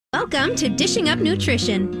Welcome to Dishing Up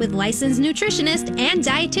Nutrition with licensed nutritionists and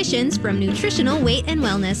dietitians from Nutritional Weight and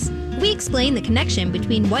Wellness. We explain the connection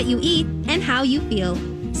between what you eat and how you feel.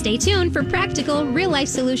 Stay tuned for practical, real-life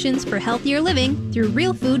solutions for healthier living through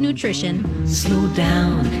real food nutrition. Slow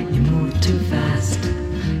down, you move too fast.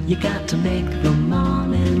 You got to make the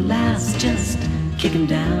morning last. Just kicking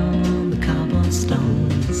down the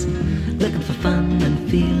cobblestones, looking for fun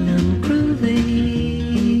and feeling groovy.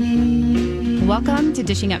 Welcome to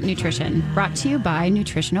Dishing Up Nutrition, brought to you by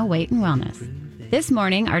Nutritional Weight and Wellness. This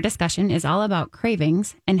morning, our discussion is all about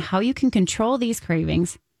cravings and how you can control these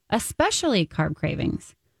cravings, especially carb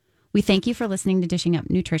cravings. We thank you for listening to Dishing Up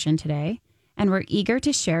Nutrition today, and we're eager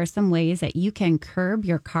to share some ways that you can curb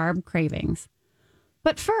your carb cravings.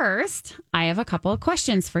 But first, I have a couple of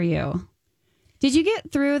questions for you. Did you get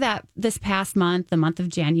through this past month, the month of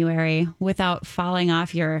January, without falling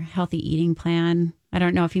off your healthy eating plan? I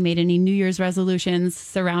don't know if you made any New Year's resolutions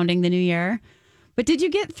surrounding the new year, but did you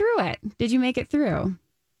get through it? Did you make it through?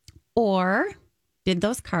 Or did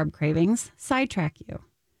those carb cravings sidetrack you?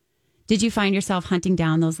 Did you find yourself hunting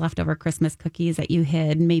down those leftover Christmas cookies that you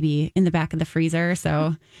hid maybe in the back of the freezer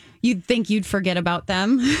so you'd think you'd forget about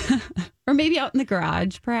them? Or maybe out in the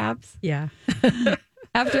garage, perhaps? Yeah.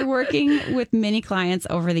 After working with many clients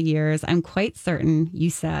over the years, I'm quite certain you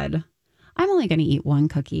said, I'm only going to eat one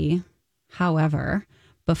cookie. However,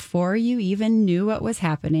 before you even knew what was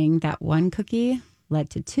happening, that one cookie led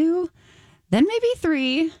to two, then maybe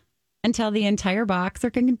three, until the entire box or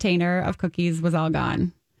container of cookies was all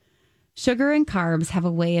gone. Sugar and carbs have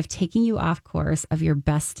a way of taking you off course of your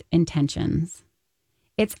best intentions.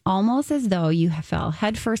 It's almost as though you fell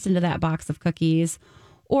headfirst into that box of cookies,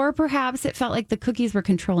 or perhaps it felt like the cookies were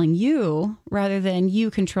controlling you rather than you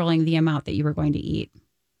controlling the amount that you were going to eat.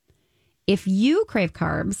 If you crave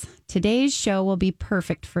carbs, today's show will be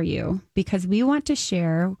perfect for you because we want to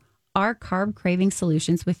share our carb craving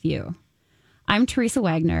solutions with you. I'm Teresa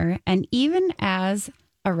Wagner, and even as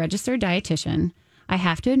a registered dietitian, I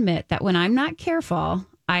have to admit that when I'm not careful,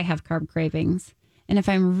 I have carb cravings. And if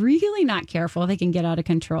I'm really not careful, they can get out of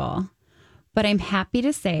control. But I'm happy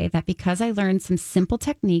to say that because I learned some simple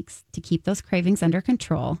techniques to keep those cravings under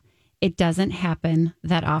control, it doesn't happen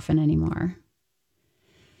that often anymore.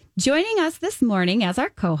 Joining us this morning as our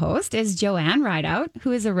co-host is Joanne Rideout,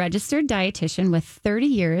 who is a registered dietitian with 30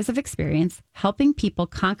 years of experience helping people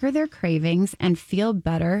conquer their cravings and feel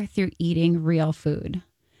better through eating real food.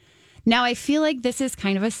 Now, I feel like this is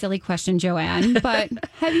kind of a silly question, Joanne, but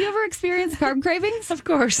have you ever experienced carb cravings? Of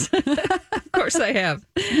course. Of course I have.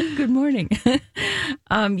 Good morning.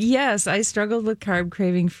 Yes, I struggled with carb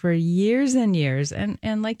craving for years and years.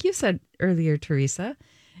 And like you said earlier, Teresa,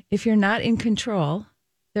 if you're not in control,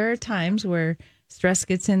 there are times where stress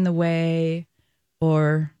gets in the way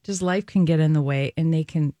or just life can get in the way and they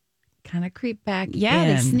can kind of creep back in.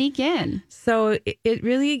 They sneak in. So it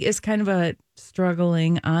really is kind of a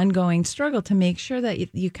ongoing struggle to make sure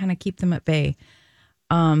that you kind of keep them at bay.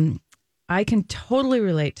 I can totally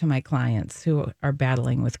relate to my clients who are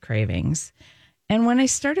battling with cravings. And when I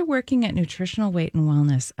started working at Nutritional Weight and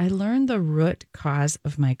Wellness, I learned the root cause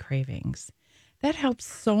of my cravings. That helps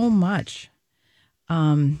so much.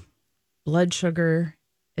 Blood sugar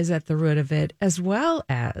is at the root of it, as well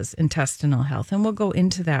as intestinal health. And we'll go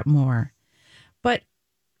into that more. But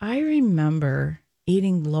I remember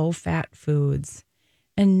eating low-fat foods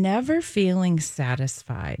and never feeling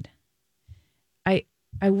satisfied.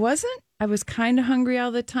 I was kind of hungry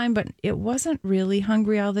all the time, but it wasn't really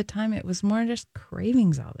hungry all the time. It was more just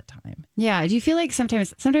cravings all the time. Yeah. Do you feel like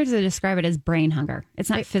sometimes they describe it as brain hunger?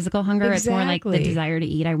 It's not physical hunger. Exactly. It's more like the desire to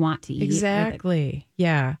eat. I want to eat. Exactly.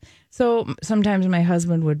 Yeah. So sometimes my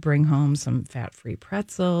husband would bring home some fat-free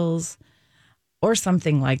pretzels or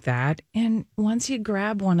something like that. And once you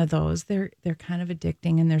grab one of those, they're kind of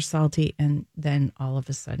addicting and they're salty. And then all of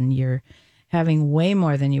a sudden you're having way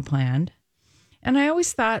more than you planned. And I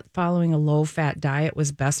always thought following a low-fat diet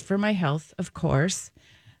was best for my health, of course.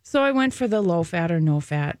 So I went for the low-fat or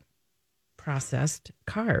no-fat processed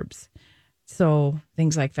carbs. So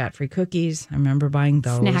things like fat-free cookies, I remember buying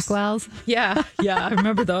those. Snackwells. Yeah, I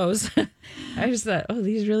remember those. I just thought,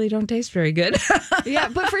 these really don't taste very good. Yeah,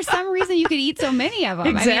 but for some reason you could eat so many of them.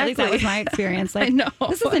 Exactly. I mean, at least that was my experience. Like, I know.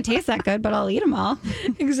 This doesn't taste that good, but I'll eat them all.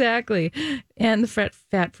 Exactly. And the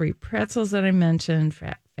fat-free pretzels that I mentioned,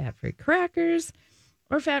 fat-free crackers,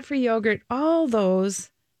 or fat-free yogurt, all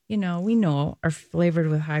those, we know are flavored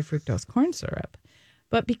with high fructose corn syrup.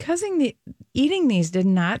 But because eating these did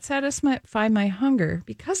not satisfy my hunger,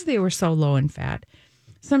 because they were so low in fat,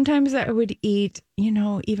 sometimes I would eat,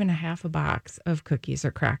 even a half a box of cookies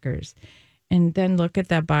or crackers. and then look at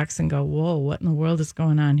that box and go, whoa, what in the world is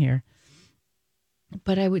going on here?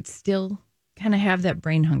 But I would still kind of have that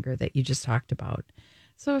brain hunger that you just talked about.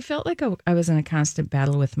 So I felt like I was in a constant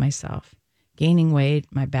battle with myself, gaining weight,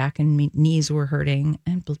 my back and knees were hurting,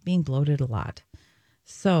 and being bloated a lot.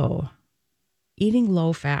 So eating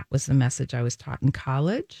low fat was the message I was taught in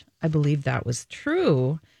college. I believed that was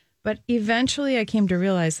true. But eventually I came to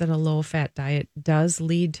realize that a low fat diet does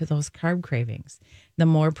lead to those carb cravings. The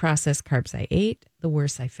more processed carbs I ate, the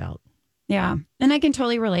worse I felt. Yeah. And I can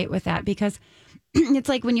totally relate with that because it's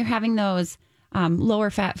like when you're having those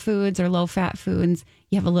lower fat foods or low fat foods,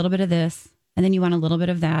 you have a little bit of this and then you want a little bit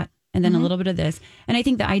of that and then a little bit of this. And I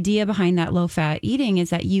think the idea behind that low fat eating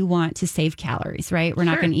is that you want to save calories, right? We're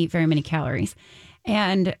not going to eat very many calories.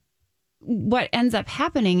 And what ends up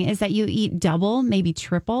happening is that you eat double, maybe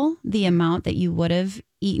triple the amount that you would have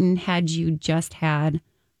eaten had you just had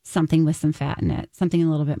something with some fat in it, something a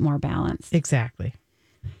little bit more balanced. Exactly.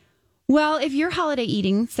 Well, if your holiday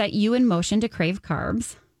eating set you in motion to crave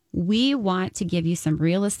carbs, we want to give you some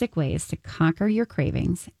realistic ways to conquer your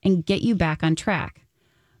cravings and get you back on track.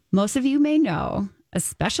 Most of you may know,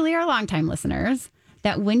 especially our longtime listeners,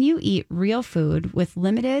 that when you eat real food with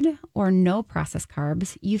limited or no processed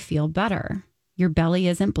carbs, you feel better. Your belly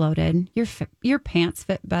isn't bloated, your pants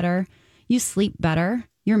fit better, you sleep better,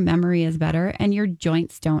 your memory is better, and your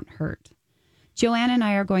joints don't hurt. Joanne and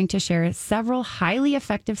I are going to share several highly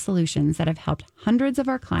effective solutions that have helped hundreds of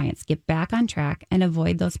our clients get back on track and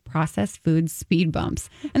avoid those processed food speed bumps.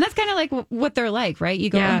 And that's kind of like what they're like, right? You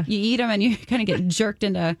go, you eat them and you kind of get jerked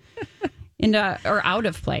into or out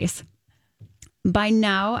of place. By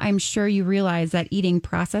now, I'm sure you realize that eating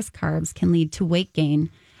processed carbs can lead to weight gain,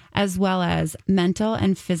 as well as mental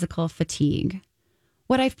and physical fatigue.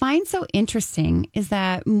 What I find so interesting is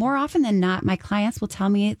that more often than not, my clients will tell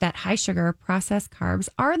me that high sugar processed carbs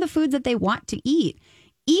are the foods that they want to eat,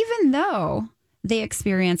 even though they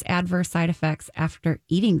experience adverse side effects after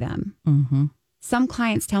eating them. Mm-hmm. Some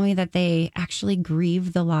clients tell me that they actually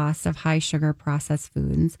grieve the loss of high sugar processed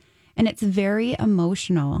foods, and it's very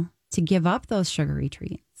emotional to give up those sugary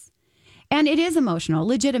treats. And it is emotional,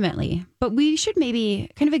 legitimately, but we should maybe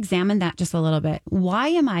kind of examine that just a little bit. Why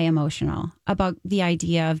am I emotional about the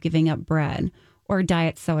idea of giving up bread or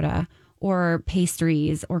diet soda or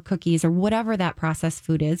pastries or cookies or whatever that processed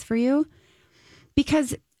food is for you?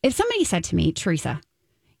 Because if somebody said to me, Teresa,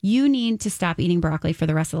 you need to stop eating broccoli for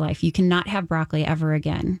the rest of life. You cannot have broccoli ever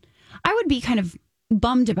again. I would be kind of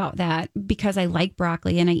bummed about that because I like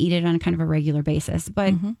broccoli and I eat it on kind of a regular basis.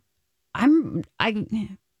 But I'm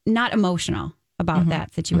not emotional about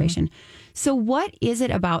that situation. So what is it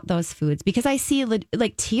about those foods? Because I see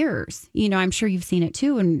like tears, I'm sure you've seen it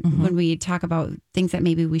too. And when we talk about things that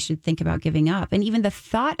maybe we should think about giving up, and even the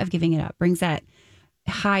thought of giving it up brings that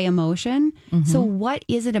high emotion. So what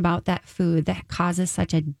is it about that food that causes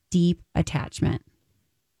such a deep attachment?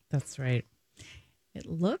 That's right. It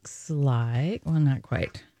looks like, well, not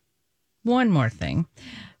quite. One more thing.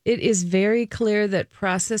 It is very clear that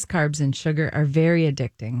processed carbs and sugar are very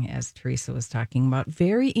addicting, as Teresa was talking about,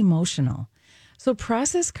 very emotional. So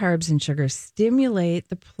processed carbs and sugar stimulate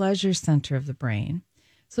the pleasure center of the brain.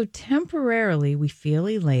 So temporarily we feel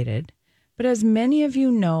elated, but as many of you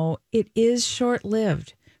know, it is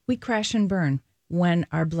short-lived. We crash and burn when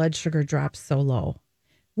our blood sugar drops so low.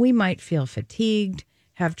 We might feel fatigued,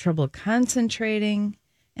 have trouble concentrating,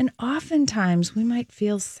 and oftentimes we might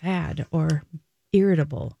feel sad or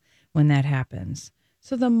irritable when that happens.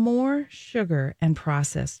 So the more sugar and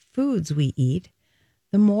processed foods we eat,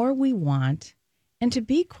 the more we want, and to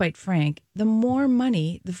be quite frank, the more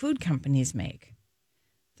money the food companies make.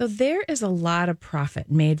 So there is a lot of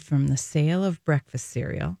profit made from the sale of breakfast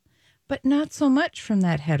cereal, but not so much from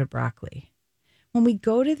that head of broccoli. When we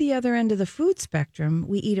go to the other end of the food spectrum,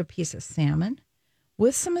 we eat a piece of salmon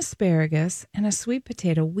with some asparagus and a sweet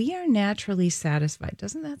potato. We are naturally satisfied.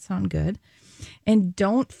 Doesn't that sound good? And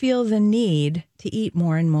don't feel the need to eat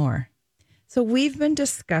more and more. So we've been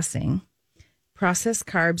discussing processed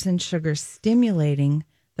carbs and sugar stimulating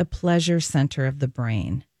the pleasure center of the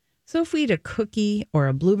brain. So if we eat a cookie or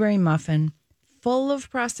a blueberry muffin full of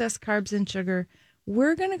processed carbs and sugar,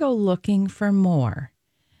 we're going to go looking for more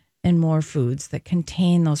and more foods that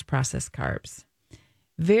contain those processed carbs.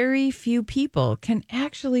 Very few people can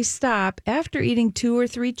actually stop after eating 2 or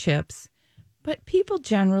 3 chips, but people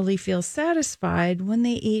generally feel satisfied when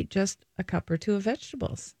they eat just a cup or 2 of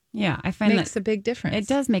vegetables. Yeah, I find Makes a big difference. It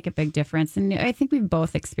does make a big difference. And I think we've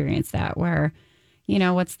both experienced that where,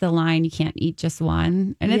 what's the line? You can't eat just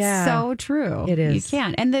one. And it's so true. It is. You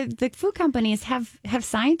can't. And the food companies have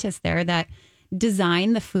scientists there that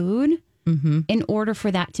design the food in order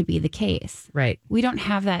for that to be the case. Right. We don't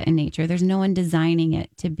have that in nature. There's no one designing it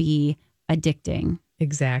to be addicting.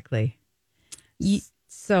 Exactly.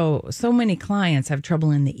 So many clients have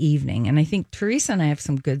trouble in the evening. And I think Teresa and I have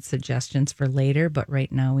some good suggestions for later, but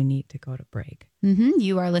right now we need to go to break.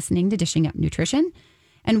 You are listening to Dishing Up Nutrition,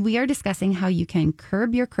 and we are discussing how you can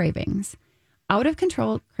curb your cravings. Out of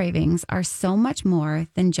control cravings are so much more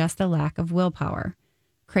than just a lack of willpower.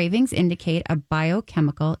 Cravings indicate a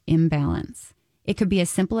biochemical imbalance. It could be as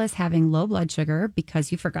simple as having low blood sugar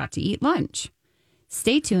because you forgot to eat lunch.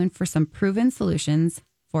 Stay tuned for some proven solutions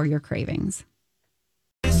for your cravings.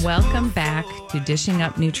 Welcome back to Dishing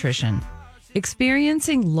Up Nutrition.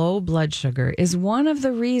 Experiencing low blood sugar is one of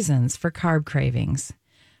the reasons for carb cravings.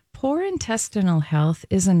 Poor intestinal health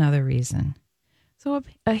is another reason. So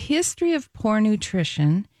a history of poor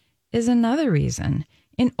nutrition is another reason.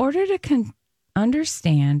 In order to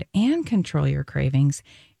understand and control your cravings,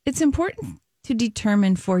 it's important to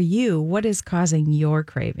determine for you what is causing your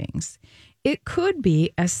cravings. It could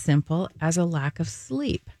be as simple as a lack of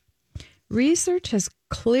sleep. Research has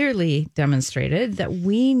clearly demonstrated that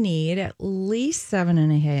we need at least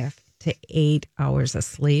 7.5 to 8 hours of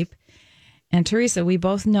sleep. And Teresa, we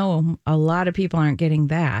both know a lot of people aren't getting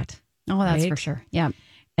that. Oh, that's right? for sure. Yeah.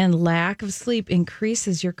 And lack of sleep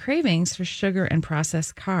increases your cravings for sugar and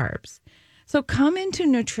processed carbs. So come into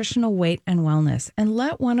Nutritional Weight and Wellness and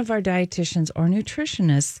let one of our dietitians or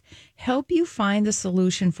nutritionists help you find the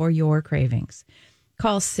solution for your cravings.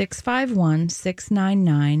 Call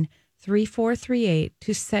 651-699-3438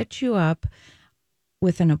 to set you up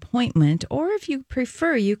with an appointment, or if you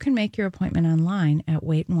prefer, you can make your appointment online at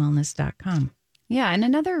weightandwellness.com. Yeah. And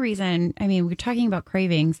another reason, I mean, we're talking about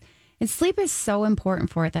cravings, and sleep is so important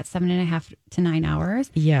for it, that 7.5 to 9 hours.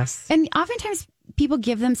 Yes. And oftentimes people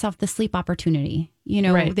give themselves the sleep opportunity. You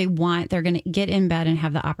know, Right. they're going to get in bed and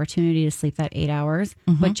have the opportunity to sleep that 8 hours,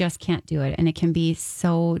 but just can't do it. And it can be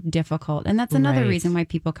so difficult. And that's another Right. reason why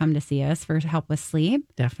people come to see us for help with sleep.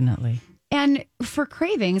 Definitely. And for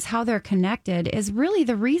cravings, how they're connected is really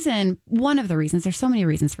one of the reasons. There's so many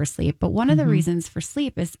reasons for sleep, but one of the reasons for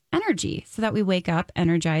sleep is energy, so that we wake up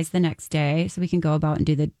energized the next day so we can go about and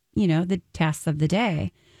do the tasks of the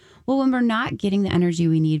day. Well, when we're not getting the energy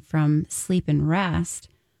we need from sleep and rest,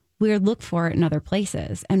 we look for it in other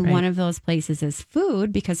places. And Right. one of those places is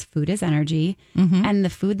food, because food is energy. And the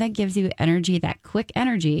food that gives you energy, that quick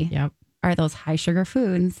energy, Yep. are those high sugar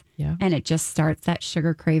foods. Yeah. And it just starts that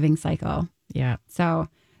sugar craving cycle. Yeah. So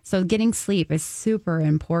getting sleep is super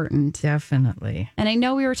important. Definitely. And I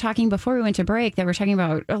know we were talking before we went to break that we're talking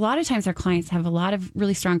about a lot of times our clients have a lot of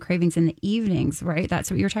really strong cravings in the evenings, right?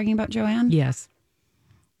 That's what you were talking about, Joanne? Yes.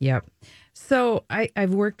 Yep. So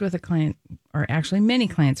I've worked with a client, or actually many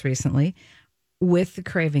clients recently, with the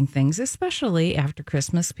craving things, especially after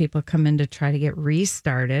Christmas. People come in to try to get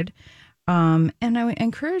restarted. And I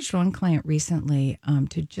encouraged one client recently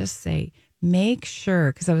to just say, make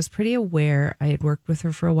sure, because I was pretty aware, I had worked with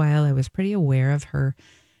her for a while. I was pretty aware of her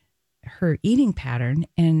eating pattern.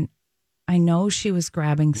 And I know she was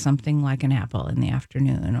grabbing something like an apple in the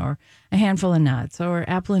afternoon, or a handful of nuts, or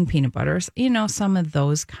apple and peanut butter, some of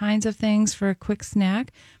those kinds of things for a quick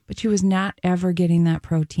snack. But she was not ever getting that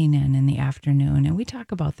protein in the afternoon. And we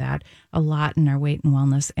talk about that a lot in our weight and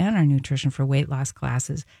wellness and our nutrition for weight loss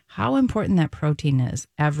classes, how important that protein is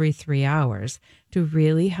every 3 hours to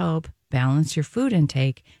really help balance your food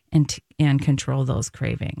intake and control those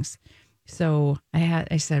cravings. So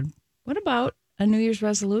I said, what about a New Year's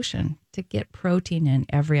resolution to get protein in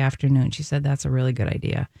every afternoon? She said, that's a really good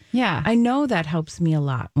idea. Yeah. I know that helps me a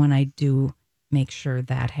lot when I do make sure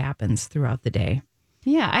that happens throughout the day.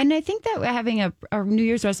 Yeah. And I think that having a New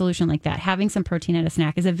Year's resolution like that, having some protein at a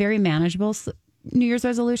snack, is a very manageable New Year's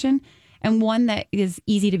resolution, and one that is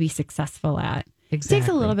easy to be successful at. Exactly. It takes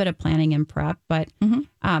a little bit of planning and prep, but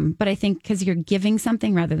I think because you're giving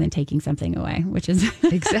something rather than taking something away, which is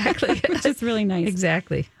Exactly. which is really nice.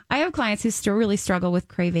 Exactly. I have clients who still really struggle with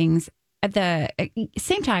cravings at the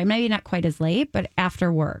same time, maybe not quite as late, but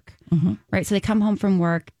after work, right? So they come home from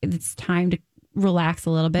work, it's time to relax a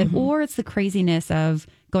little bit, or it's the craziness of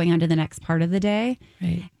going on to the next part of the day.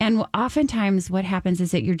 Right. And oftentimes what happens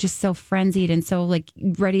is that you're just so frenzied and so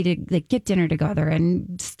ready to get dinner together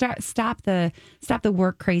and stop the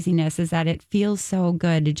work craziness, is that it feels so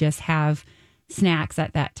good to just have snacks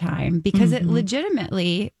at that time, because it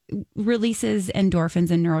legitimately releases endorphins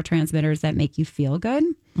and neurotransmitters that make you feel good.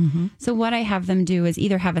 So what I have them do is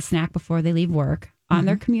either have a snack before they leave work, on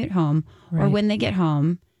their commute home, or when they get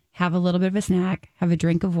home, have a little bit of a snack, have a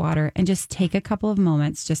drink of water, and just take a couple of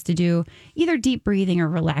moments just to do either deep breathing or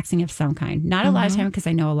relaxing of some kind. Not a lot of time, because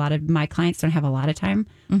I know a lot of my clients don't have a lot of time,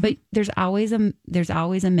 but there's always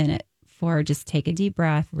a minute for just take a deep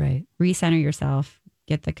breath, Right. recenter yourself,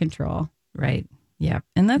 get the control. Right. Yeah.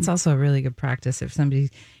 And that's also a really good practice if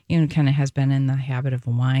somebody, kind of has been in the habit of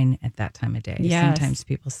wine at that time of day. Yes. Sometimes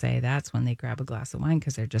people say that's when they grab a glass of wine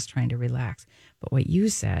because they're just trying to relax. But what you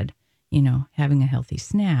said, having a healthy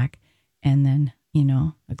snack and then,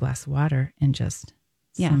 a glass of water and just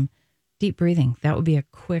some deep breathing, that would be a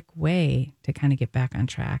quick way to kind of get back on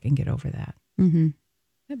track and get over that. Mm-hmm.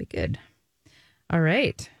 That'd be good. All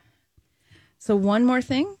right. So one more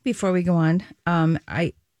thing before we go on.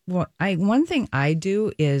 One thing I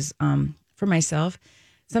do is for myself,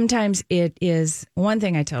 sometimes it is one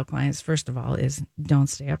thing I tell clients, first of all, is don't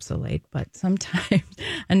stay up so late. But sometimes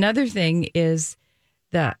another thing is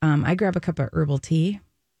that I grab a cup of herbal tea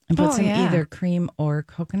and put some either cream or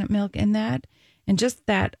coconut milk in that. And just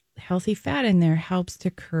that healthy fat in there helps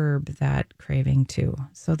to curb that craving too.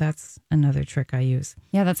 So that's another trick I use.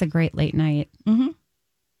 Yeah, that's a great late night.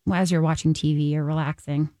 As you're watching TV or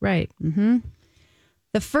relaxing. Right.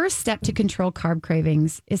 The first step to control carb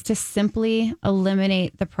cravings is to simply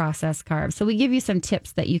eliminate the processed carbs. So we give you some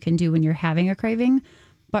tips that you can do when you're having a craving.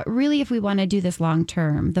 But really, if we want to do this long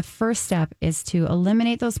term, the first step is to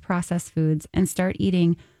eliminate those processed foods and start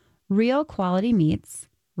eating real quality meats,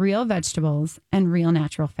 real vegetables, and real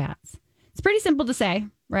natural fats. It's pretty simple to say,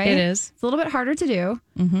 right? It is. It's a little bit harder to do,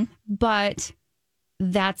 but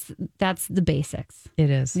that's the basics. It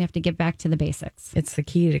is. We have to get back to the basics. It's the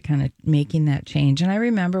key to kind of making that change. And I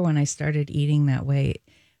remember when I started eating that way,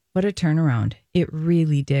 what a turnaround. It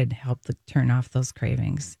really did help to turn off those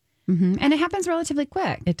cravings. And it happens relatively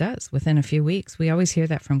quick. It does, within a few weeks. We always hear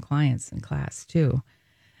that from clients in class too.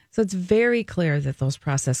 So it's very clear that those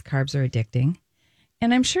processed carbs are addicting.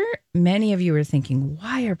 And I'm sure many of you are thinking,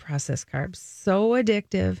 why are processed carbs so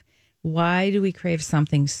addictive? Why do we crave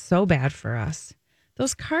something so bad for us?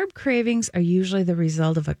 Those carb cravings are usually the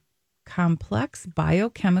result of a complex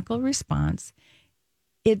biochemical response.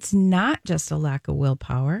 It's not just a lack of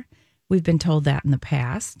willpower. We've been told that in the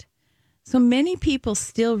past. So many people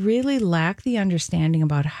still really lack the understanding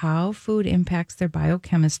about how food impacts their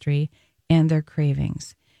biochemistry and their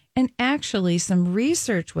cravings. And actually, some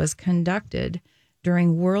research was conducted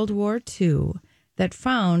during World War II that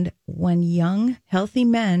found when young, healthy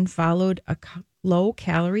men followed a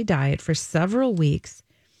low-calorie diet for several weeks,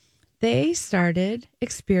 they started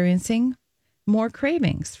experiencing more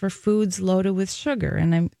cravings for foods loaded with sugar.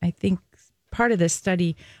 And I think part of this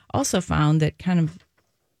study also found that kind of,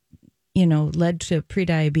 led to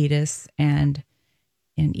prediabetes and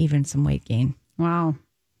even some weight gain. Wow.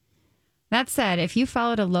 That said, if you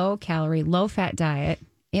followed a low-calorie, low-fat diet,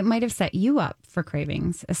 it might have set you up for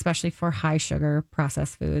cravings, especially for high-sugar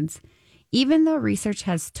processed foods. Even though research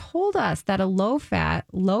has told us that a low-fat,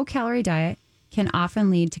 low-calorie diet can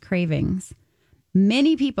often lead to cravings,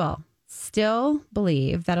 many people still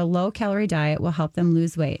believe that a low-calorie diet will help them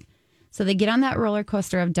lose weight. So they get on that roller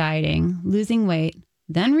coaster of dieting, losing weight,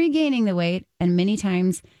 then regaining the weight, and many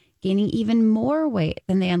times gaining even more weight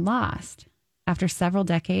than they had lost. After several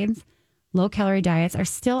decades, low-calorie diets are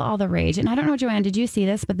still all the rage. And I don't know, Joanne, did you see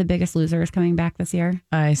this? But The Biggest Loser is coming back this year.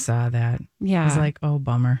 I saw that. Yeah. I was like, oh,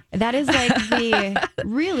 bummer. That is like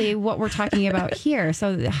really what we're talking about here.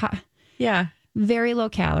 So Yeah. very low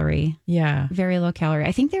calorie. Yeah. Very low calorie.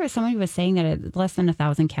 I think there was somebody who was saying that it's less than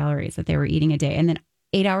 1,000 calories that they were eating a day, and then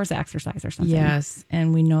 8 hours of exercise or something. Yes.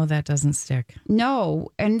 And we know that doesn't stick.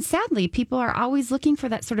 No. And sadly, people are always looking for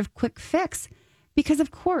that sort of quick fix. Because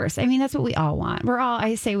of course, I mean, that's what we all want.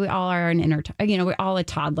 I say we all are we're all a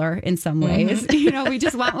toddler in some ways. We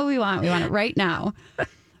just want what we want. We want it right now.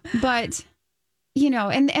 But,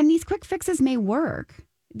 and these quick fixes may work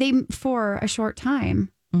for a short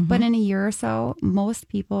time. But in a year or so, most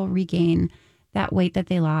people regain that weight that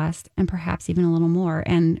they lost and perhaps even a little more.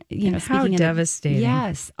 And, how devastating.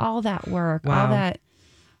 Yes. All that work, wow. all that.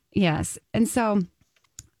 Yes. And so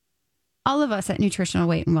all of us at Nutritional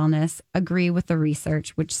Weight and Wellness agree with the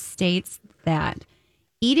research, which states that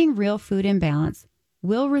eating real food in balance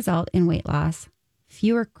will result in weight loss,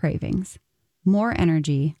 fewer cravings, more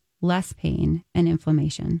energy, less pain, and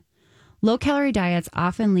inflammation. Low-calorie diets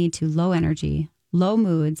often lead to low energy, low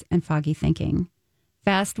moods, and foggy thinking.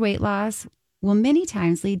 Fast weight loss will many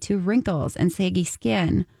times lead to wrinkles and saggy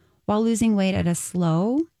skin, while losing weight at a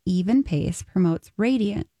slow, even pace promotes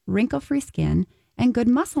radiant, wrinkle-free skin and good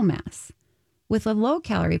muscle mass. With a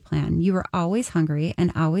low-calorie plan, you are always hungry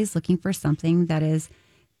and always looking for something that is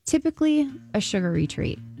typically a sugary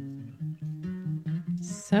treat.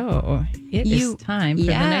 So it is time for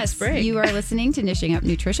the next break. You are listening to Nishing Up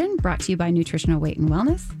Nutrition, brought to you by Nutritional Weight and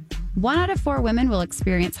Wellness. 1 out of 4 women will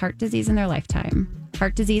experience heart disease in their lifetime.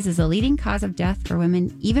 Heart disease is a leading cause of death for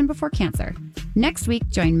women even before cancer. Next week,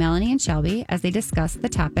 join Melanie and Shelby as they discuss the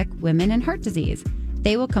topic women and heart disease.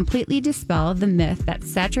 They will completely dispel the myth that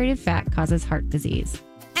saturated fat causes heart disease.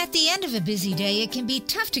 At the end of a busy day, it can be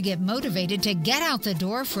tough to get motivated to get out the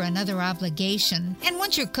door for another obligation. And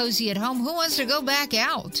once you're cozy at home, who wants to go back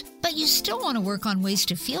out? But you still want to work on ways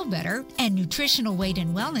to feel better, and Nutritional Weight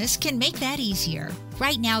and Wellness can make that easier.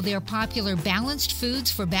 Right now, their popular Balanced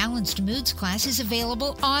Foods for Balanced Moods class is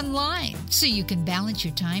available online, so you can balance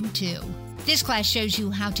your time too. This class shows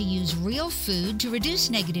you how to use real food to reduce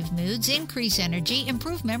negative moods, increase energy,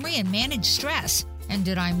 improve memory, and manage stress. And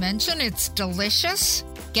did I mention it's delicious?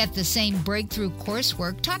 Get the same breakthrough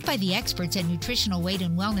coursework taught by the experts at Nutritional Weight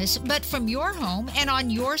and Wellness, but from your home and on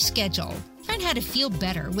your schedule. Learn how to feel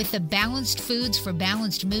better with the Balanced Foods for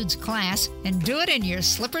Balanced Moods class and do it in your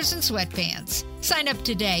slippers and sweatpants. Sign up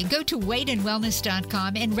today. Go to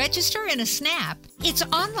weightandwellness.com and register in a snap. It's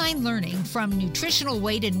online learning from Nutritional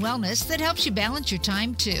Weight and Wellness that helps you balance your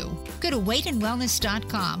time too. Go to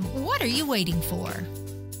weightandwellness.com. What are you waiting for?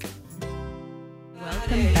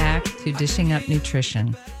 Welcome back to Dishing Up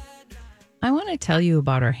Nutrition. I want to tell you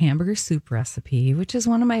about our hamburger soup recipe, which is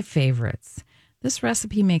one of my favorites. This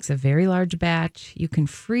recipe makes a very large batch. You can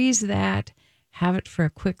freeze that, have it for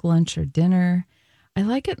a quick lunch or dinner. I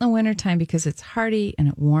like it in the wintertime because it's hearty and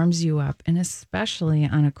it warms you up, and especially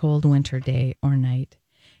on a cold winter day or night.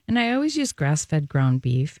 And I always use grass-fed ground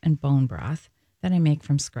beef and bone broth that I make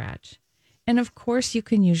from scratch. And of course, you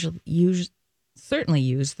can certainly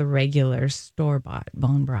use the regular store-bought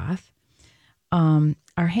bone broth. Our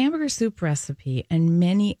hamburger soup recipe and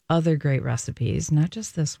many other great recipes, not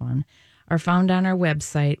just this one, are found on our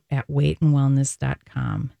website at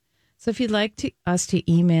weightandwellness.com. So if you'd like us to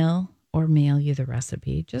email or mail you the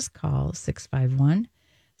recipe, just call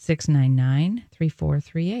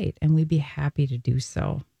 651-699-3438, and we'd be happy to do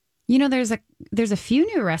so. You know, there's a few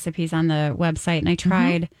new recipes on the website, and I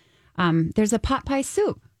tried. There's a pot pie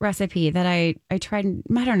soup recipe that I tried,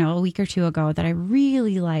 I don't know, a week or two ago that I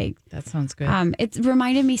really liked. That sounds good. It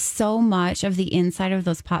reminded me so much of the inside of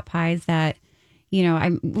those pot pies that, you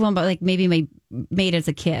know, maybe made as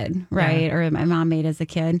a kid, right? Yeah. Or my mom made as a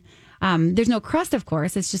kid. There's no crust, of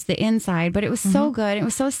course. It's just the inside, but it was so good. It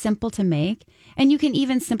was so simple to make. And you can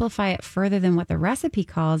even simplify it further than what the recipe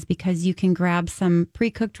calls, because you can grab some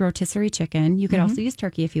pre-cooked rotisserie chicken. You could also use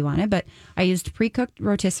turkey if you wanted, but I used pre-cooked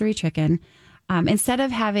rotisserie chicken. Instead of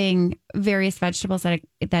having various vegetables that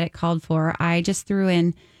it called for, I just threw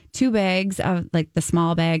in 2 bags of, like, the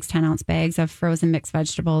small bags, 10-ounce bags of frozen mixed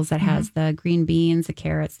vegetables that has the green beans, the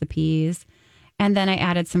carrots, the peas. And then I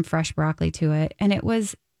added some fresh broccoli to it. And it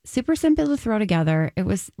was super simple to throw together. It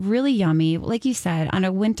was really yummy. Like you said, on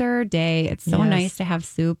a winter day, it's so nice to have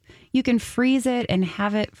soup. You can freeze it and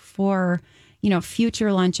have it for, you know,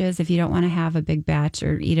 future lunches if you don't want to have a big batch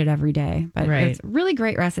or eat it every day. But it's a really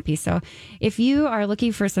great recipe. So if you are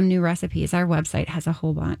looking for some new recipes, our website has a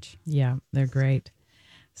whole bunch. Yeah, they're great.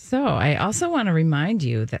 So I also want to remind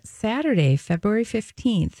you that Saturday, February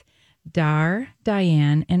 15th, Dar,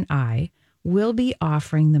 Diane, and I will be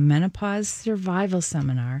offering the Menopause Survival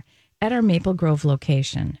Seminar at our Maple Grove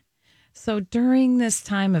location. So during this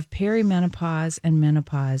time of perimenopause and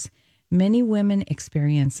menopause, many women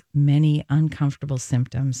experience many uncomfortable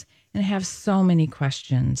symptoms and have so many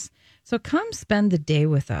questions. So come spend the day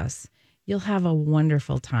with us. You'll have a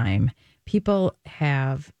wonderful time. People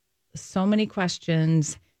have so many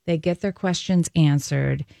questions. They get their questions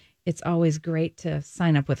answered. It's always great to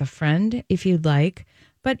sign up with a friend if you'd like.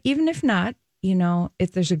 But even if not, you know,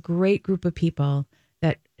 if there's a great group of people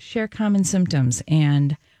that share common symptoms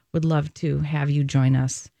and would love to have you join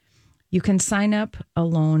us. You can sign up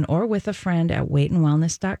alone or with a friend at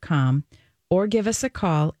weightandwellness.com or give us a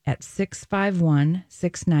call at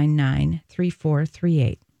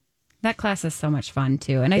 651-699-3438. That class is so much fun,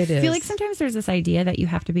 too. And I feel like sometimes there's this idea that you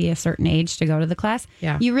have to be a certain age to go to the class.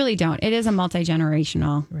 Yeah. You really don't. It is a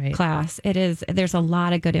multi-generational class. It is. There's a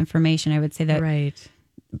lot of good information. I would say that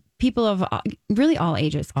people of really all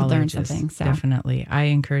ages could learn something. So. Definitely. I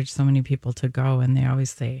encourage so many people to go, and they always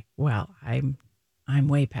say, well, I'm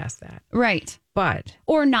way past that. Right. But.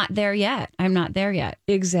 Or not there yet. I'm not there yet.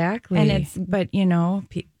 Exactly. And but, you know,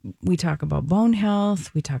 we talk about bone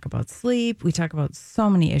health. We talk about sleep. We talk about so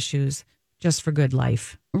many issues just for good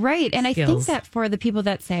life. Right. And skills. I think that for the people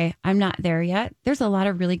that say, I'm not there yet, there's a lot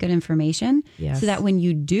of really good information. Yes. So that when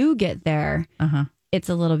you do get there, it's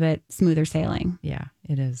a little bit smoother sailing. Yeah,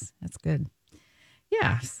 it is. That's good.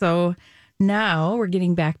 Yeah. So now we're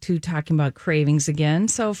getting back to talking about cravings again.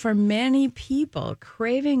 So for many people,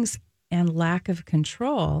 cravings and lack of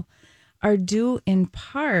control are due in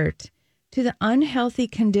part to the unhealthy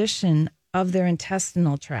condition of their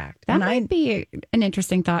intestinal tract. That might be an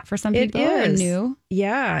interesting thought for some people. It is. New.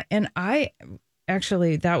 Yeah. And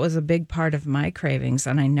that was a big part of my cravings,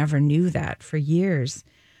 and I never knew that for years.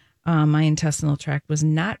 My intestinal tract was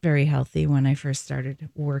not very healthy when I first started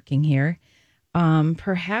working here.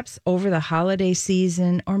 Perhaps over the holiday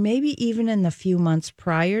season, or maybe even in the few months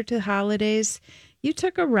prior to holidays, you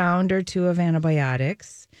took a round or two of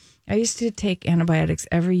antibiotics. I used to take antibiotics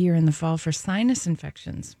every year in the fall for sinus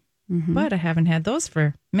infections, but I haven't had those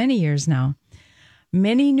for many years now.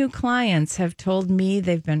 Many new clients have told me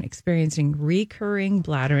they've been experiencing recurring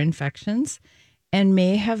bladder infections and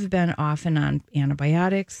may have been off and on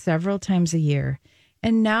antibiotics several times a year.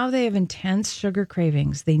 And now they have intense sugar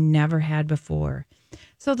cravings they never had before.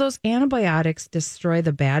 So those antibiotics destroy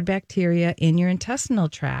the bad bacteria in your intestinal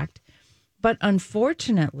tract, but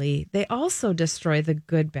unfortunately, they also destroy the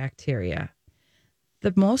good bacteria.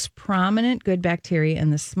 The most prominent good bacteria in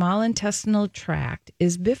the small intestinal tract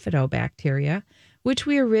is bifidobacteria, which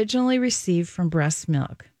we originally received from breast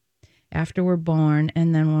milk after we're born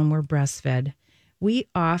and then when we're breastfed. We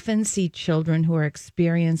often see children who are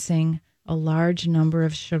experiencing a large number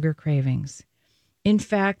of sugar cravings. In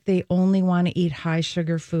fact, they only want to eat high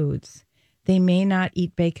sugar foods. They may not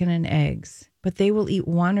eat bacon and eggs, but they will eat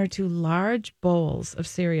 1 or 2 large bowls of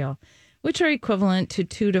cereal, which are equivalent to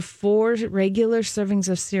 2 to 4 regular servings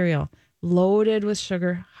of cereal, loaded with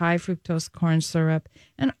sugar, high fructose corn syrup,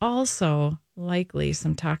 and also likely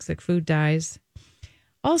some toxic food dyes.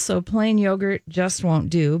 Also, plain yogurt just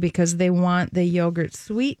won't do because they want the yogurt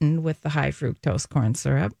sweetened with the high fructose corn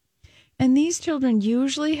syrup. And these children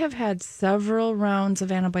usually have had several rounds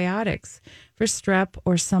of antibiotics for strep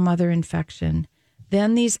or some other infection.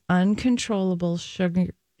 Then these uncontrollable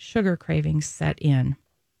sugar cravings set in.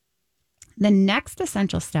 The next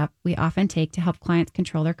essential step we often take to help clients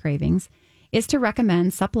control their cravings is to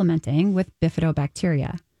recommend supplementing with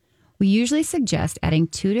bifidobacteria. We usually suggest adding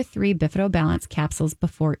 2 to 3 Bifidobalance capsules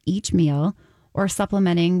before each meal or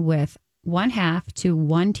supplementing with 1/2 to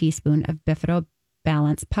 1 teaspoon of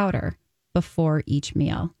Bifidobalance powder before each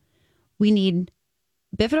meal. We need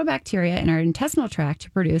bifidobacteria in our intestinal tract to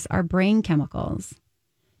produce our brain chemicals.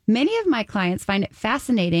 Many of my clients find it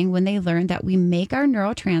fascinating when they learn that we make our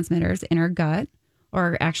neurotransmitters in our gut,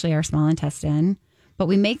 or actually our small intestine, but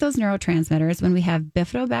we make those neurotransmitters when we have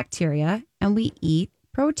bifidobacteria and we eat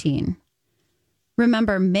protein.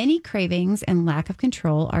 Remember, many cravings and lack of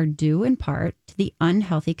control are due in part to the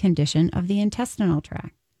unhealthy condition of the intestinal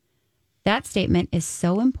tract. That statement is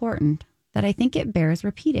so important that I think it bears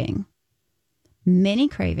repeating. Many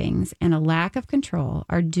cravings and a lack of control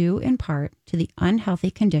are due in part to the unhealthy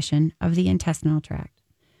condition of the intestinal tract.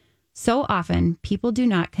 So often, people do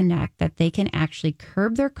not connect that they can actually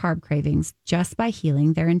curb their carb cravings just by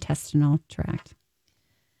healing their intestinal tract.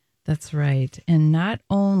 That's right. And not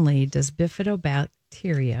only does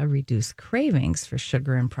bifidobacteria reduce cravings for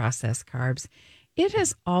sugar and processed carbs, it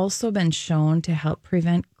has also been shown to help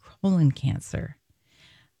prevent colon cancer.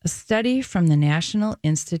 A study from the National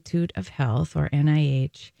Institute of Health, or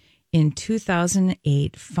NIH, in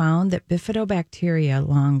 2008 found that Bifidobacteria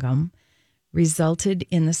longum resulted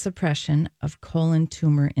in the suppression of colon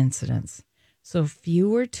tumor incidence. So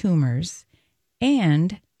fewer tumors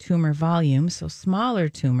and tumor volume, so smaller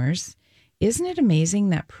tumors. Isn't it amazing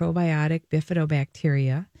that probiotic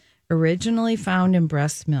bifidobacteria, originally found in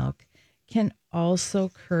breast milk, can also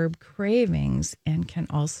curb cravings and can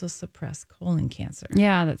also suppress colon cancer?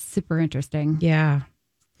 Yeah, that's super interesting. Yeah.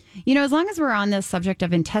 You know, as long as we're on the subject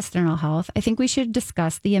of intestinal health, I think we should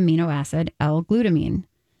discuss the amino acid L-glutamine.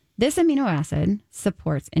 This amino acid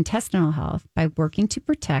supports intestinal health by working to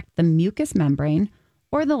protect the mucous membrane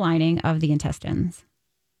or the lining of the intestines.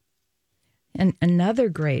 And another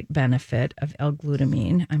great benefit of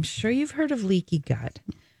L-glutamine, I'm sure you've heard of leaky gut.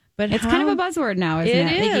 But it's kind of a buzzword now, isn't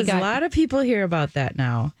it? It is. A lot of people hear about that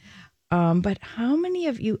now. But how many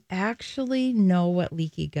of you actually know what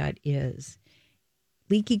leaky gut is?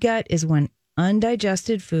 Leaky gut is when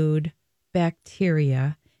undigested food,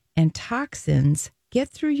 bacteria, and toxins get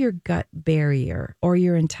through your gut barrier or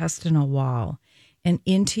your intestinal wall and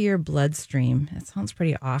into your bloodstream. That sounds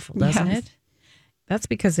pretty awful, doesn't it? That's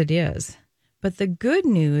because it is. But the good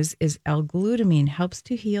news is L-glutamine helps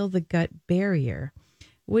to heal the gut barrier,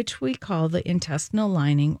 which we call the intestinal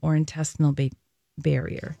lining or intestinal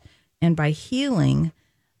barrier. And by healing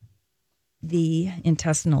the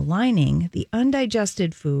intestinal lining, the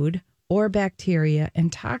undigested food or bacteria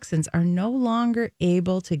and toxins are no longer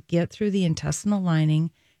able to get through the intestinal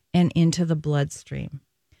lining and into the bloodstream.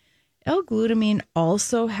 L-glutamine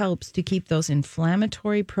also helps to keep those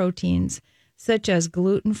inflammatory proteins, such as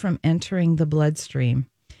gluten, from entering the bloodstream.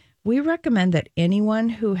 We recommend that anyone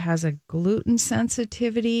who has a gluten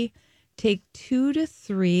sensitivity take 2 to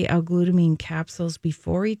 3 L-glutamine capsules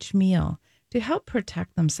before each meal to help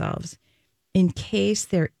protect themselves in case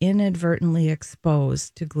they're inadvertently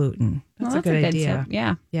exposed to gluten. That's a good idea. Tip.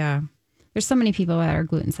 Yeah. Yeah. There's so many people that are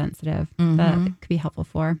gluten sensitive that it could be helpful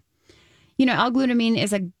for. You know, L-glutamine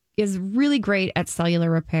is really great at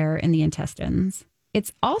cellular repair in the intestines.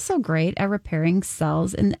 It's also great at repairing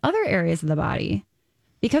cells in other areas of the body.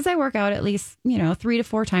 Because I work out at least, 3 to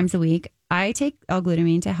 4 times a week, I take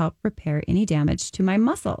L-glutamine to help repair any damage to my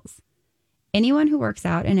muscles. Anyone who works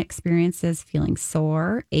out and experiences feeling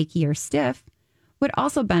sore, achy, or stiff would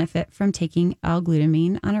also benefit from taking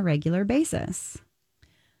L-glutamine on a regular basis.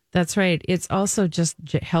 That's right. It's also just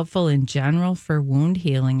helpful in general for wound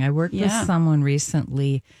healing. I worked with someone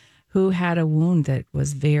recently who had a wound that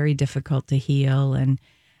was very difficult to heal, and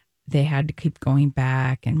they had to keep going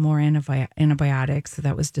back and more antibiotics. So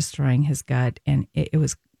that was destroying his gut. And it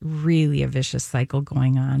was really a vicious cycle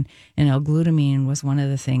going on. And L-glutamine was one of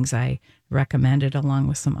the things I recommended along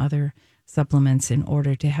with some other supplements in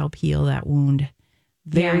order to help heal that wound.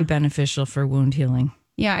 Very beneficial for wound healing.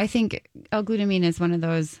 Yeah, I think L-glutamine is one of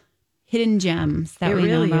those hidden gems that we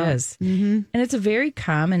know about. It really is. Mm-hmm. And it's a very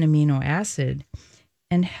common amino acid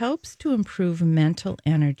and helps to improve mental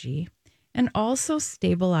energy and also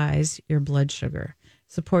stabilize your blood sugar,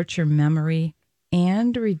 support your memory,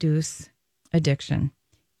 and reduce addiction.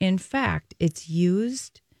 In fact, it's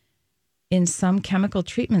used in some chemical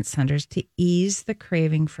treatment centers to ease the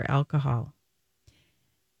craving for alcohol.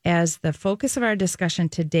 As the focus of our discussion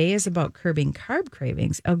today is about curbing carb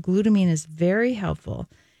cravings, L-glutamine is very helpful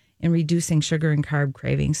in reducing sugar and carb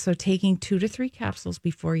cravings. So taking 2 to 3 capsules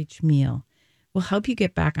before each meal will help you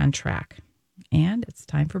get back on track. And it's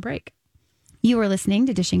time for break. You are listening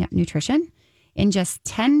to Dishing Up Nutrition. In just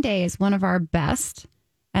 10 days, one of our best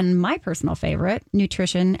and my personal favorite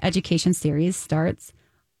nutrition education series starts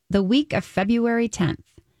the week of February 10th.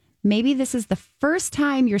 Maybe this is the first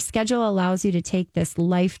time your schedule allows you to take this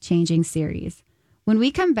life-changing series. When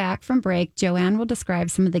we come back from break, Joanne will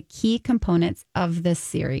describe some of the key components of this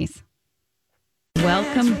series.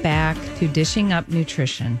 Welcome back to Dishing Up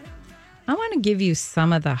Nutrition. I want to give you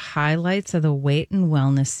some of the highlights of the Weight and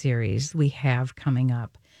Wellness series we have coming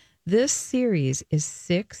up. This series is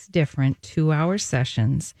 6 different 2-hour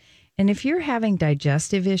sessions. And if you're having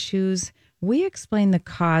digestive issues, we explain the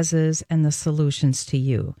causes and the solutions to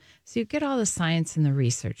you. So you get all the science and the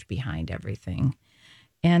research behind everything.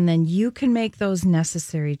 And then you can make those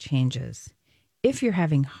necessary changes. If you're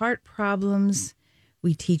having heart problems,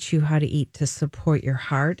 we teach you how to eat to support your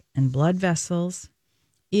heart and blood vessels.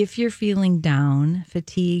 If you're feeling down,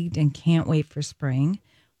 fatigued, and can't wait for spring,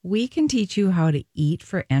 we can teach you how to eat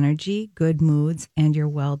for energy, good moods, and your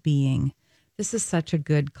well-being. This is such a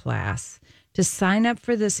good class. To sign up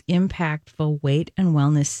for this impactful Weight and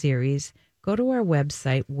Wellness series, go to our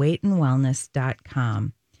website,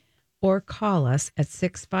 weightandwellness.com, or call us at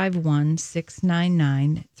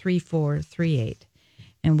 651-699-3438,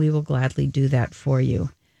 and we will gladly do that for you.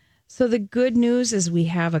 So the good news is we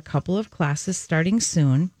have a couple of classes starting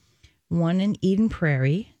soon, one in Eden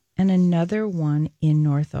Prairie and another one in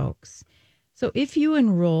North Oaks. So if you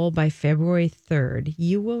enroll by February 3rd,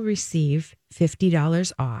 you will receive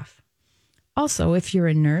 $50 off. Also, if you're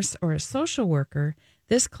a nurse or a social worker,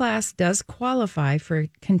 this class does qualify for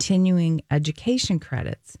continuing education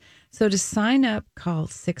credits. So to sign up, call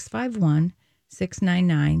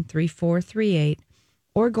 651-699-3438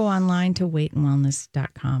 or go online to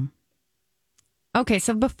weightandwellness.com. Okay,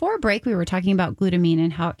 so before break, we were talking about glutamine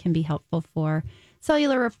and how it can be helpful for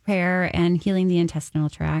cellular repair and healing the intestinal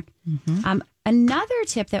tract. Mm-hmm. Another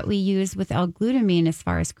tip that we use with L-glutamine as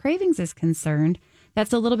far as cravings is concerned,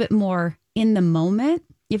 that's a little bit more in the moment.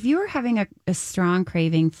 If you're having a strong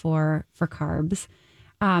craving for carbs,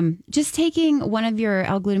 just taking one of your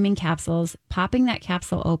L-glutamine capsules, popping that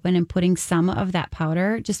capsule open and putting some of that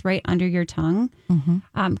powder just right under your tongue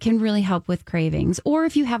can really help with cravings. Or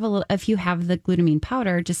if you have the glutamine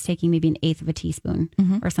powder, just taking maybe 1/8 of a teaspoon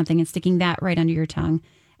or something and sticking that right under your tongue.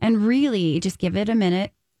 And really just give it a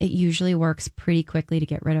minute. It usually works pretty quickly to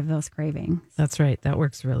get rid of those cravings. That's right. That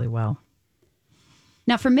works really well.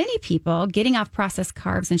 Now, for many people, getting off processed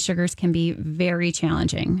carbs and sugars can be very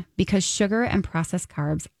challenging because sugar and processed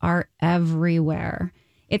carbs are everywhere.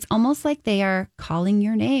 It's almost like they are calling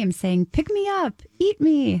your name, saying, "Pick me up, eat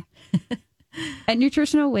me." At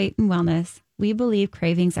Nutritional Weight and Wellness, we believe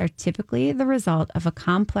cravings are typically the result of a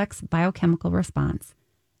complex biochemical response,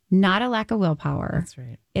 not a lack of willpower. That's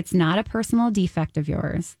right. It's not a personal defect of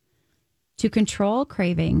yours. To control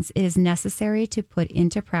cravings, it is necessary to put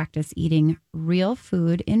into practice eating real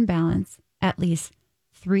food in balance at least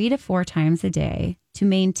 3 to 4 times a day to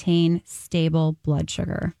maintain stable blood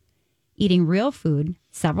sugar. Eating real food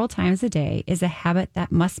several times a day is a habit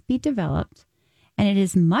that must be developed, and it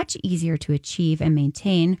is much easier to achieve and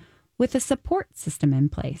maintain with a support system in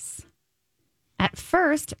place. At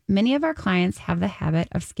first, many of our clients have the habit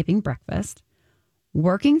of skipping breakfast,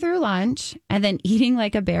 working through lunch, and then eating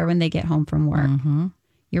like a bear when they get home from work.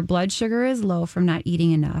 Your blood sugar is low from not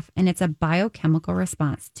eating enough, and it's a biochemical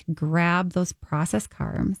response to grab those processed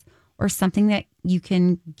carbs or something that you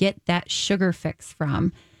can get that sugar fix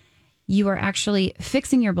from. You are actually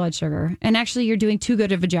fixing your blood sugar, and actually you're doing too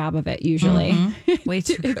good of a job of it usually. Way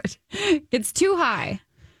too good. It's too high.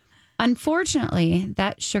 Unfortunately,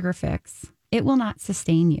 that sugar fix, it will not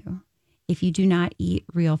sustain you if you do not eat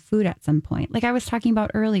real food at some point. Like I was talking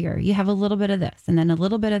about earlier, you have a little bit of this and then a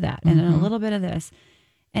little bit of that and then a little bit of this.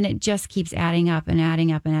 And it just keeps adding up and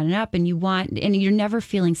adding up and adding up. And you're never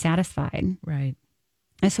feeling satisfied. Right.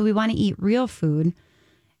 And so we want to eat real food.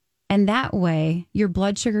 And that way your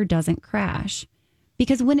blood sugar doesn't crash.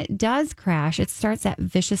 Because when it does crash, it starts that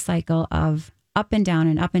vicious cycle of up and down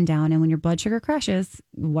and up and down. And when your blood sugar crashes,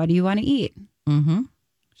 what do you want to eat?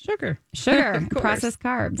 Sugar. Sugar, processed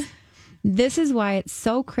carbs. This is why it's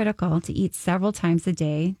so critical to eat several times a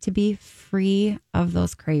day to be free of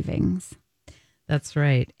those cravings. That's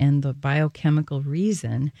right. And the biochemical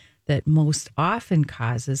reason that most often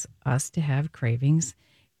causes us to have cravings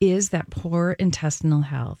is that poor intestinal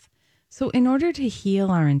health. So in order to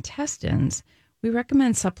heal our intestines, we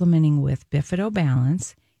recommend supplementing with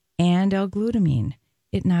Bifidobalance and L-glutamine.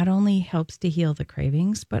 It not only helps to heal the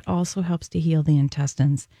cravings, but also helps to heal the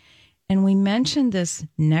intestines. And we mentioned this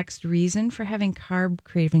next reason for having carb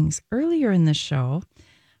cravings earlier in the show.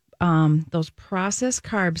 Those processed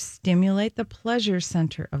carbs stimulate the pleasure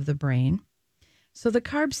center of the brain. So the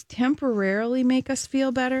carbs temporarily make us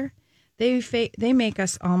feel better. They make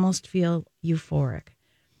us almost feel euphoric.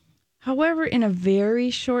 However, in a very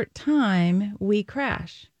short time, we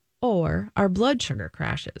crash or our blood sugar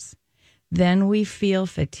crashes. Then we feel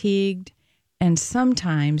fatigued and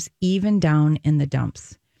sometimes even down in the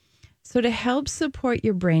dumps. So to help support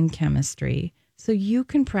your brain chemistry so you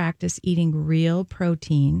can practice eating real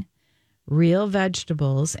protein, real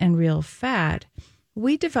vegetables, and real fat,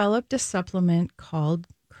 we developed a supplement called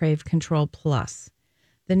Crave Control Plus.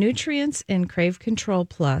 The nutrients in Crave Control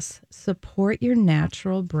Plus support your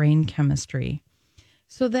natural brain chemistry.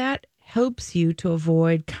 So that helps you to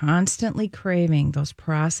avoid constantly craving those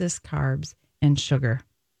processed carbs and sugar.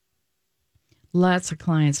 Lots of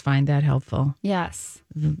clients find that helpful. Yes.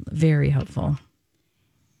 Very helpful.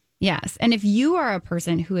 Yes. And if you are a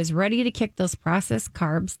person who is ready to kick those processed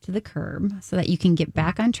carbs to the curb so that you can get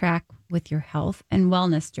back on track with your health and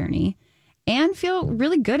wellness journey and feel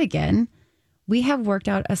really good again, we have worked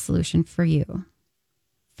out a solution for you.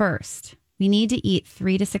 First, we need to eat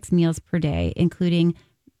 3 to 6 meals per day, including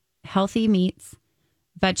healthy meats,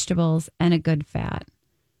 vegetables, and a good fat.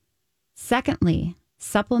 Secondly,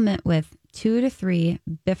 supplement with 2 to 3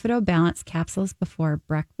 Bifidobalance capsules before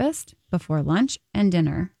breakfast, before lunch, and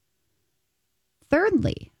dinner.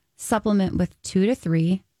 Thirdly, supplement with 2 to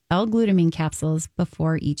 3 L-glutamine capsules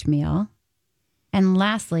before each meal. And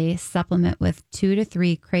lastly, supplement with 2 to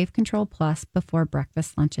 3 Crave Control Plus before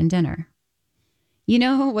breakfast, lunch, and dinner. You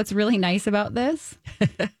know what's really nice about this?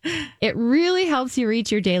 It really helps you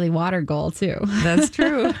reach your daily water goal, too. That's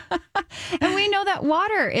true. And we know that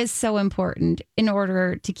water is so important in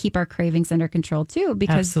order to keep our cravings under control, too,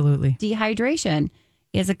 because Absolutely. Dehydration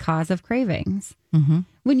is a cause of cravings. Mm-hmm.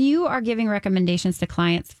 When you are giving recommendations to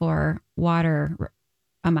clients for water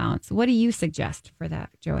amounts, what do you suggest for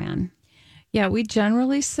that, Joanne? Yeah, we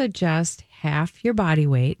generally suggest half your body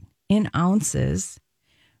weight in ounces.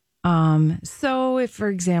 So if, for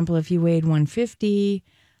example, if you weighed 150,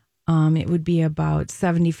 it would be about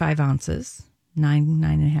 75 ounces,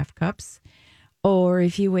 9.5 cups. Or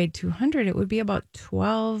if you weighed 200, it would be about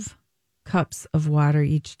 12 cups of water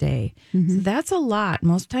each day. Mm-hmm. So that's a lot.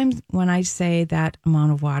 Most times when I say that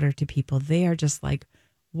amount of water to people, they are just like,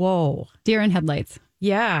 whoa. Deer in headlights.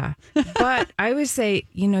 Yeah. But I would say,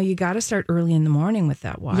 you got to start early in the morning with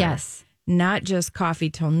that water. Yes. Not just coffee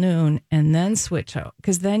till noon and then switch out,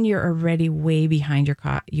 because then you're already way behind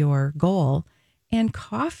your goal And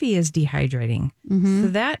coffee is dehydrating. So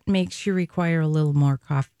that makes you require a little more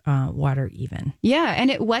water even. Yeah,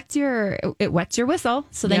 and it wets your whistle,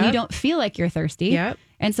 so then you don't feel like you're thirsty. Yep.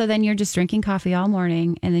 And so then you're just drinking coffee all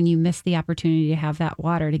morning, and then you miss the opportunity to have that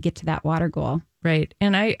water, to get to that water goal. Right.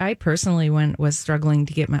 And I personally, was struggling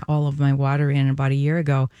to get all of my water in about a year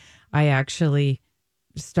ago, I actually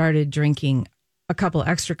started drinking a couple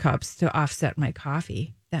extra cups to offset my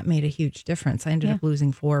coffee. That made a huge difference. I ended up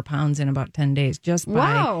losing 4 pounds in about 10 days just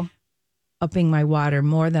by upping my water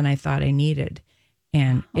more than I thought I needed.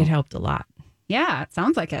 And it helped a lot. Yeah, it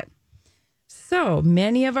sounds like it. So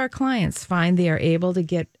many of our clients find they are able to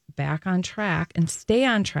get back on track and stay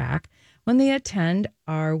on track when they attend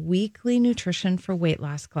our weekly nutrition for weight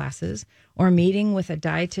loss classes or meeting with a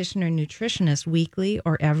dietitian or nutritionist weekly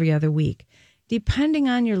or every other week. Depending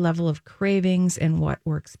on your level of cravings and what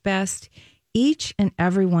works best, each and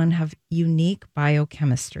every one have unique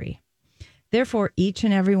biochemistry. Therefore, each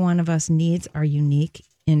and every one of us needs our unique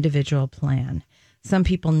individual plan. Some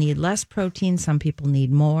people need less protein. Some people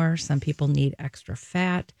need more. Some people need extra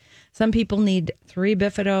fat. Some people need 3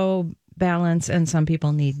 bifido balance, and some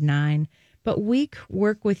people need 9. But we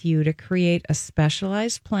work with you to create a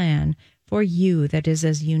specialized plan for you that is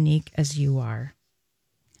as unique as you are.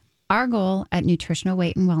 Our goal at Nutritional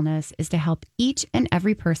Weight and Wellness is to help each and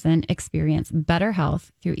every person experience better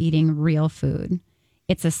health through eating real food.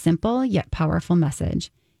 It's a simple yet powerful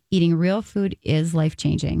message. Eating real food is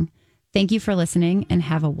life-changing. Thank you for listening and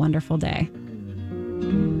have a wonderful day.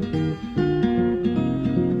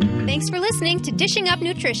 Thanks for listening to Dishing Up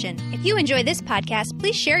Nutrition. If you enjoy this podcast,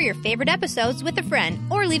 please share your favorite episodes with a friend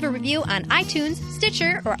or leave a review on iTunes,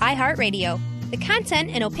 Stitcher, or iHeartRadio. The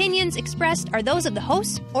content and opinions expressed are those of the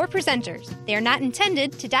hosts or presenters. They are not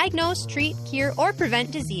intended to diagnose, treat, cure, or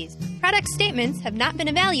prevent disease. Product statements have not been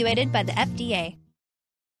evaluated by the FDA.